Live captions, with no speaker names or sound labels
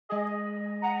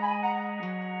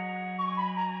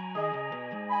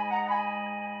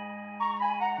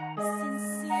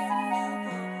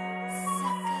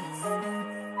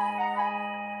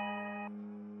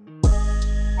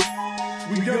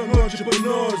We young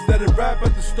entrepreneurs that'll rap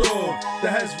at the store, that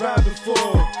has rap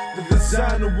before. The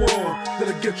designer war,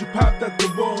 that'll get you popped at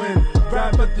the wall and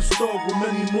rap at the store with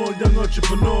many more young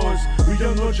entrepreneurs. We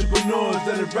young entrepreneurs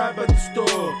that'll rap at the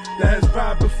store, that has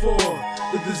rap before.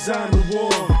 The designer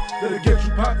war, that'll get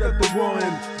you popped at the wall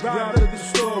and rap at the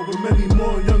store with many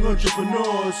more young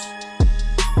entrepreneurs.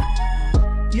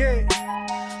 Yeah,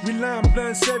 we line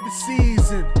blunts every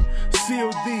season.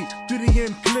 COD,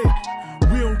 3DM click.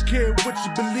 We don't care what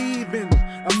you believe in.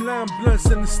 I'm line blunts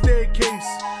in the staircase.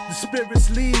 The spirit's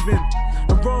leaving.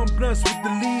 I'm rolling blunts with the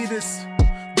leaders.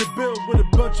 They built with a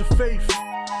bunch of faith,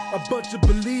 a bunch of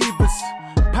believers.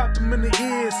 Pop them in the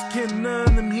ears, can't none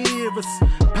of them hear us.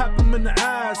 Pop them in the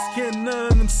eyes, can't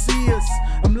none of them see us.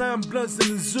 I'm line blunts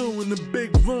in the zoo in the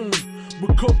big room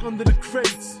with coke under the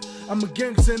crates. I'm a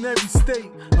gangster in every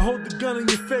state. I hold the gun in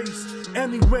your face.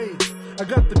 Anyway, I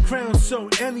got the crown, so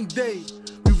any day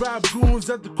we rob goons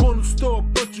at the corner store.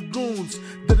 Bunch of goons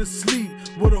that asleep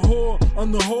with a whore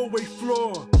on the hallway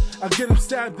floor. I get him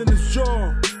stabbed in his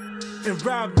jaw and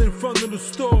robbed in front of the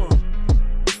store.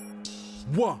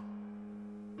 What?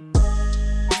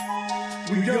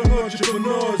 We young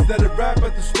entrepreneurs that'll rap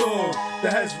at the store,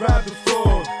 that has rap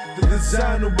before. The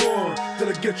designer war,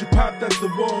 that'll get you popped at the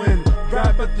wall and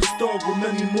rap at the store with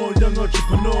many more young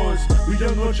entrepreneurs. We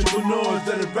young entrepreneurs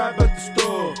that'll rap at the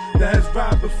store, that has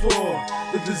rap before.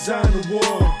 The designer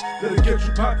war, that'll get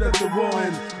you popped at the wall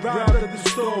and rap at the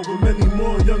store with many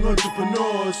more young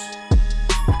entrepreneurs.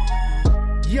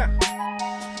 Yeah,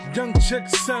 young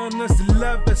chicks selling us the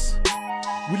lovers.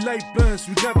 We light blunts,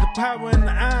 we got the power and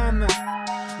the honor.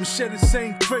 We share the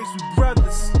same traits, we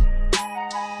brothers.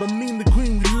 But me and the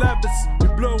queen, we lovers. We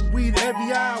blow weed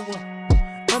every hour,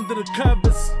 under the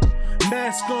covers.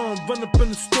 Mask on, run up in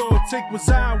the store, take what's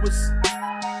ours.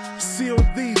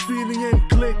 COD, 3DM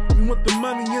click, we want the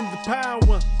money and the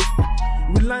power.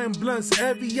 We lighting blunts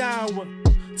every hour.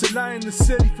 To lie in the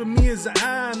city for me is an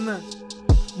honor.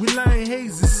 We lighting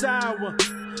haze and sour.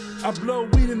 I blow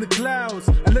weed in the clouds.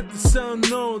 I let the sun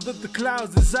know that the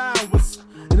clouds is ours.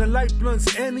 And I light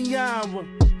blunts any hour.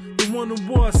 The one in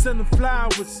war, I send them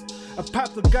flowers. I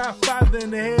pop the Godfather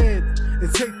in the head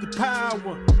and take the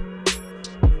power.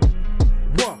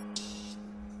 What?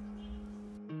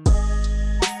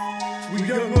 We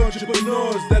young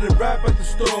entrepreneurs that'll rap at the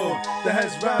store, that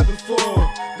has rap before.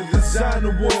 The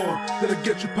designer war, that'll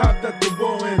get you popped at the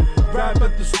wall and rap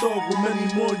at the store with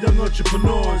many more young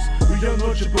entrepreneurs. We young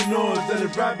entrepreneurs that'll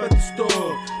rap at the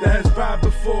store, that has rap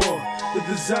before. The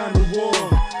designer war,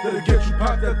 that'll get you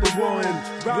popped at the wall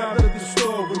and rap at the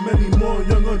store with many more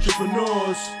young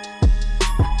entrepreneurs.